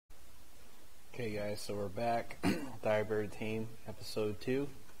Okay guys, so we're back. Direbird Tame, episode 2,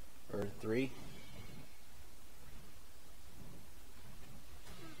 or 3.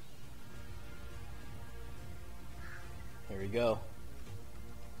 Here we go.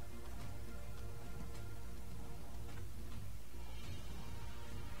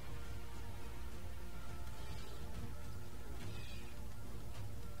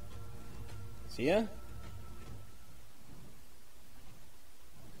 See ya?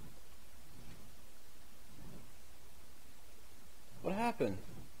 What happened?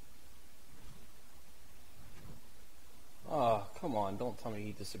 Oh, come on, don't tell me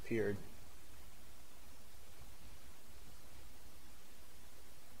he disappeared.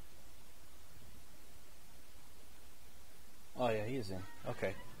 Oh yeah, he is in.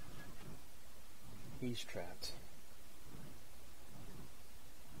 Okay. He's trapped.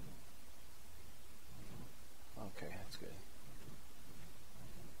 Okay, that's good.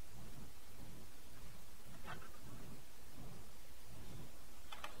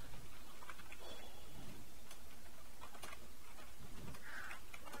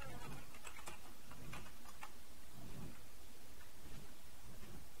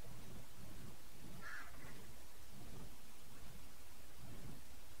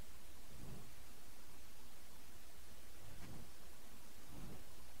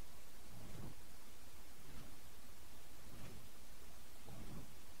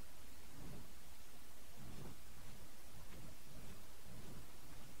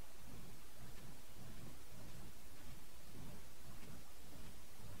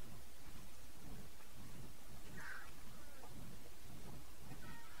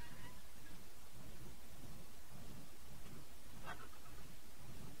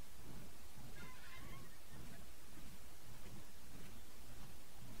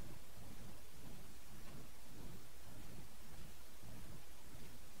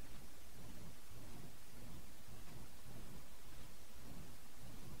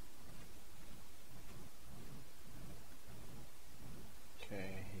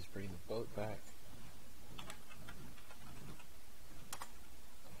 Okay, he's bringing the boat back.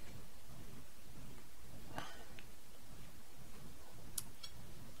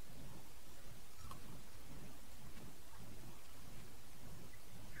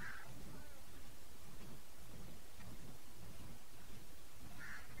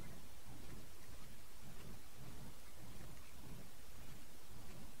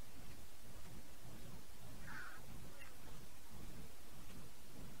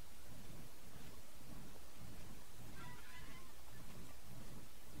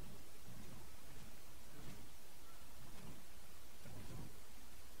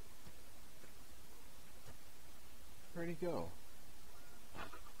 Where'd he go?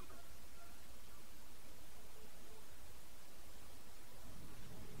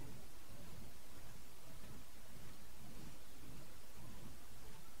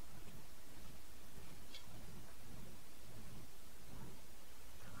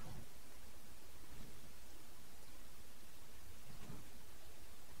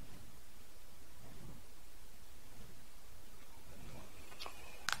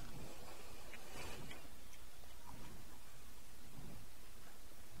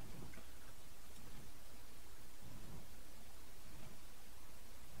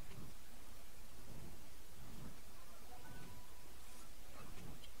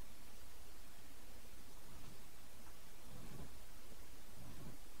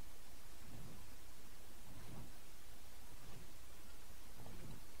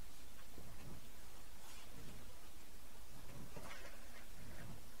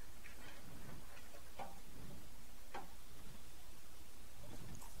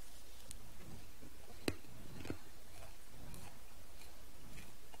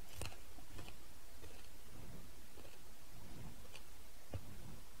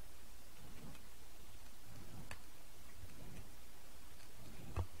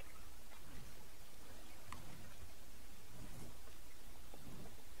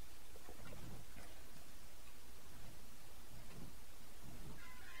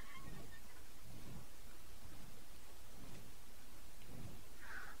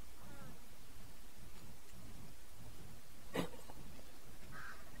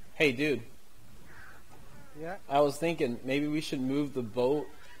 Hey dude, Yeah. I was thinking maybe we should move the boat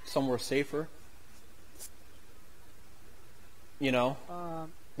somewhere safer. You know,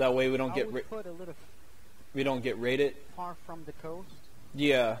 that way we don't I get would put a little raided. far from the coast.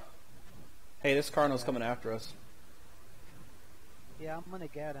 Yeah. Hey, this Cardinal's Yeah. coming after us. Yeah, I'm gonna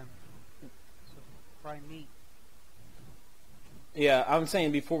get him. So try me. Yeah, I'm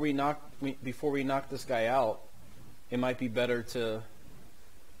saying before we knock this guy out, it might be better to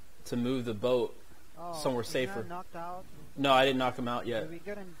to move the boat Oh, somewhere he's safer. not knocked out. No, I didn't knock him out yet. Did we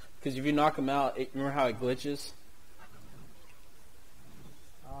get him? Because if you knock him out, remember how it glitches?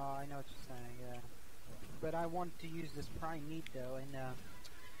 Oh, I know what you're saying. Yeah. But I want to use this prime meat though, and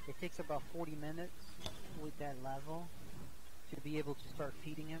it takes about 40 minutes with that level to be able to start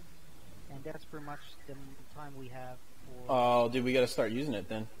feeding him, and that's pretty much the time we have for. Oh, dude, we got to start using it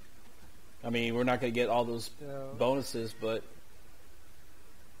then. I mean, we're not going to get all those bonuses, but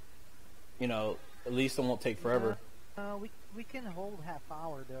you know, at least it won't take forever. We can hold half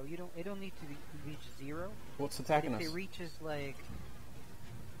hour though. It don't need to reach 0. What's attacking us? If it reaches like,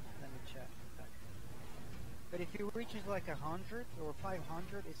 let me check. But if it reaches like 100 or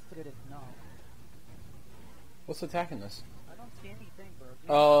 500, it's still no. What's attacking us? I don't see anything, bro.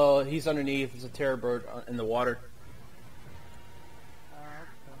 Oh, he's underneath. There's a terror bird in the water. Okay.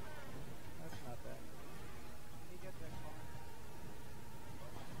 That's not bad. Let me get that car.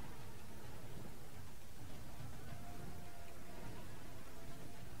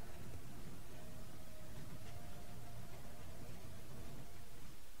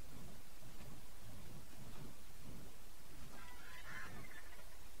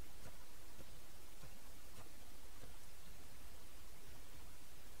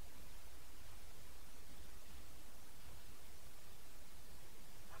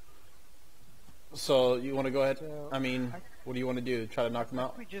 So you want to go ahead? So, I mean, what do you want to do? Try to knock him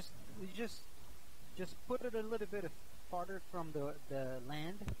out? We just put it a little bit farther from the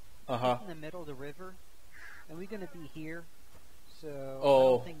land. In the middle of the river, and we're gonna be here. So I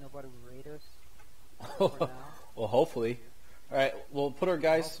don't think nobody will raid us. For now. Well, hopefully. All right, we'll put our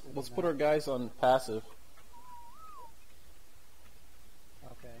guys. Hopefully Let's not. put our guys on passive.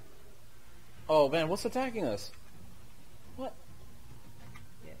 Okay. Oh man, what's attacking us? What?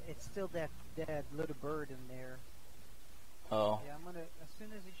 Yeah, it's still that little bird in there. Oh. Yeah, I'm gonna as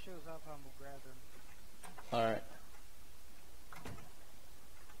soon as he shows up, I'm gonna grab him. All right.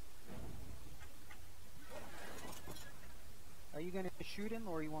 Are you gonna shoot him,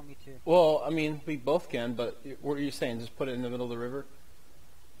 or you want me to? Well, I mean, we both can, but what are you saying? Just put it in the middle of the river?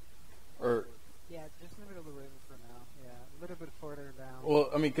 Or? Yeah, just in the middle of the river for now. Yeah, a little bit further down. Well,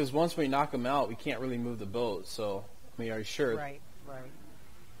 I mean, because once we knock him out, we can't really move the boat. So, I mean, are you sure? Right.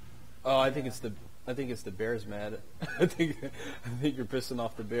 Oh, I think it's the bear's mad. I think you're pissing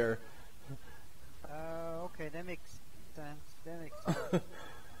off the bear. Okay, that makes sense.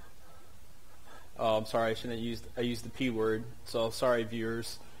 Oh, I'm sorry. I used the P word. So sorry,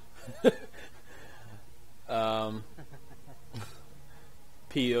 viewers.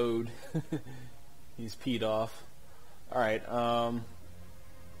 PO'd. He's peed off. All right.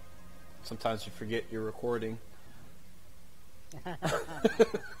 Sometimes you forget you're recording.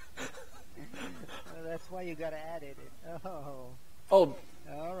 That's why you gotta edit it. Oh. Oh.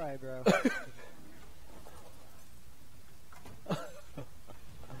 All right, bro.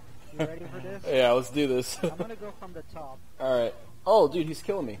 You ready for this? Yeah, let's do this. I'm gonna go from the top. All right. Oh, dude, he's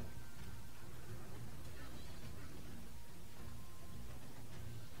killing me.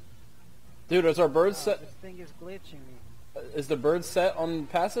 Dude, is our bird set? This thing is glitching me. Is the bird set on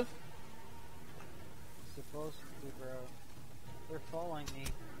passive? It's supposed to be, bro. They're following me.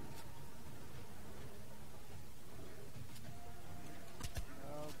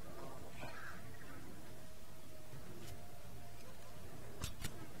 Oh, gosh.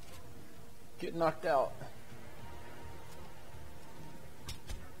 Get knocked out.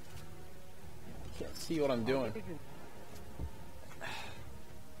 Can't see what I'm doing.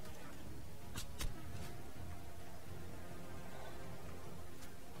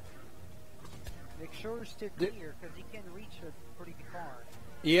 Make sure you steer clear, because he can reach it pretty far.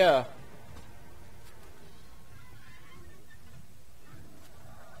 Yeah.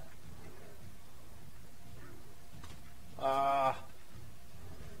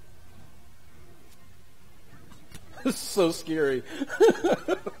 This is so scary.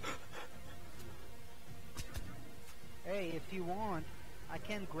 Hey, if you want, I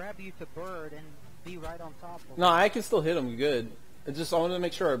can grab you to bird and be right on top of No, him. I can still hit him good. It's just I want to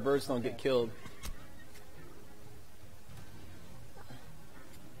make sure our birds don't get killed.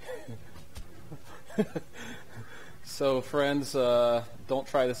 So, friends, don't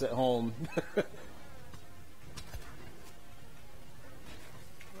try this at home.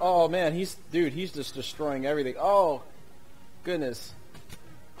 Oh man, he's just destroying everything. Oh, goodness.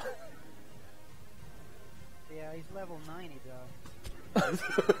 Yeah, he's level 90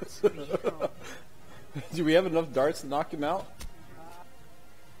 though. Do we have enough darts to knock him out?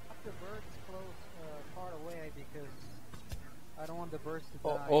 The bird's far away because I don't want the birds to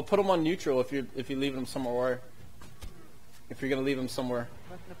die. Well, put him on neutral if you leave him somewhere. If you're gonna leave him somewhere.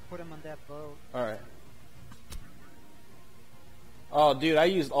 I'm gonna put him on that boat. All right. Oh, dude, I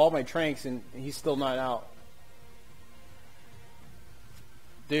used all my tranks and he's still not out.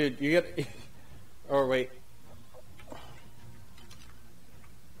 Dude, you got. Or wait.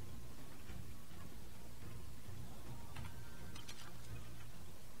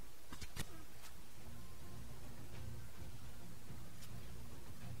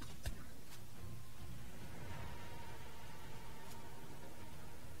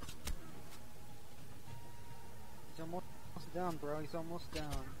 He's almost down, bro. He's almost down.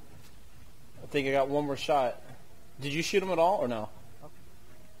 I think I got one more shot. Did you shoot him at all or no? Okay.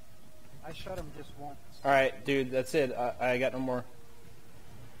 I shot him just once. All right, dude, that's it. I got no more.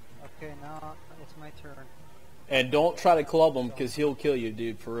 Okay, now it's my turn. And don't try to club him because he'll kill you,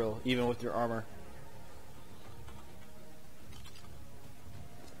 dude, for real, even with your armor.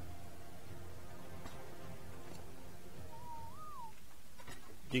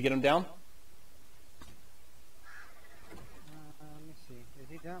 Do you get him down? Let me see. Is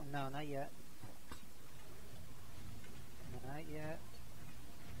he down? No, not yet. Not yet.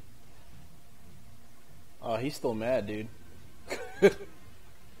 Oh, he's still mad, dude.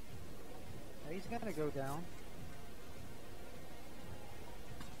 He's gonna go down.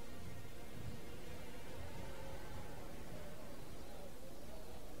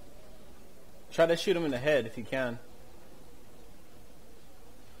 Try to shoot him in the head if you can.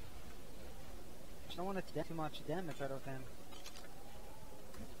 I don't want to get too much damage out of him.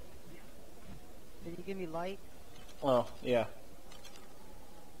 Did you give me light? Oh, yeah.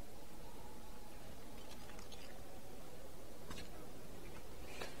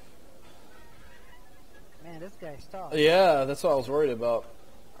 Man, this guy's tough. Yeah, that's what I was worried about.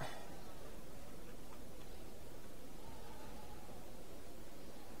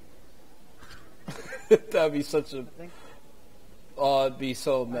 That'd be such a... Oh, it'd be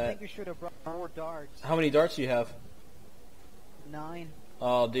so I mad. think you should have brought more darts. How many darts do you have? 9.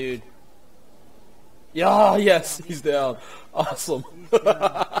 Oh, dude. Yeah, yes, he's down. Awesome. He's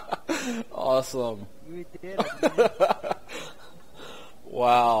down. Awesome. You did it, man.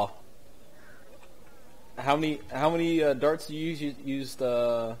 Wow. How many darts do you used?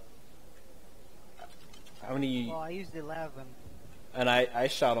 How many? Well, I used 11. And I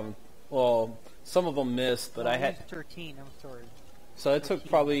shot them. Well, some of them missed, but Well, I had. used 13. I'm sorry. So it took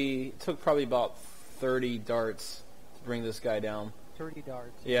 13. probably about 30 darts to bring this guy down. 30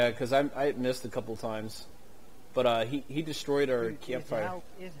 darts. Yeah, because I missed a couple times, but he destroyed our Dude, campfire.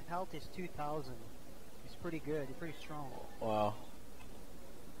 His health is 2,000. He's pretty good. He's pretty strong. Wow.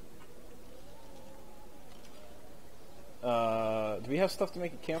 Do we have stuff to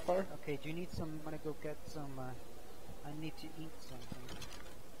make a campfire? Okay, do you need some? I'm gonna go get some. I need to eat something.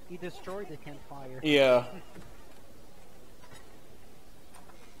 He destroyed the campfire. Yeah.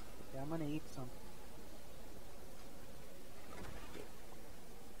 Yeah, I'm gonna eat some.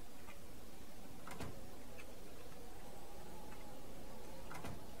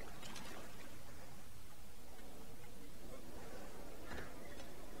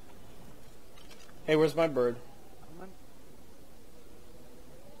 Hey, where's my bird?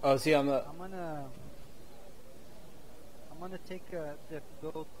 Oh, is he on the... I'm gonna take the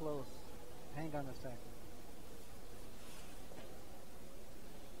goat close. Hang on a sec.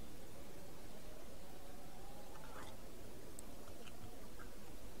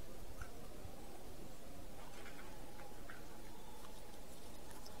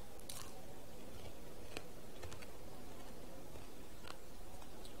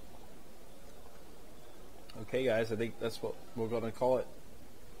 Okay, guys, I think that's what we're going to call it.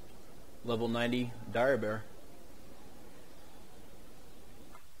 Level 90 dire bear.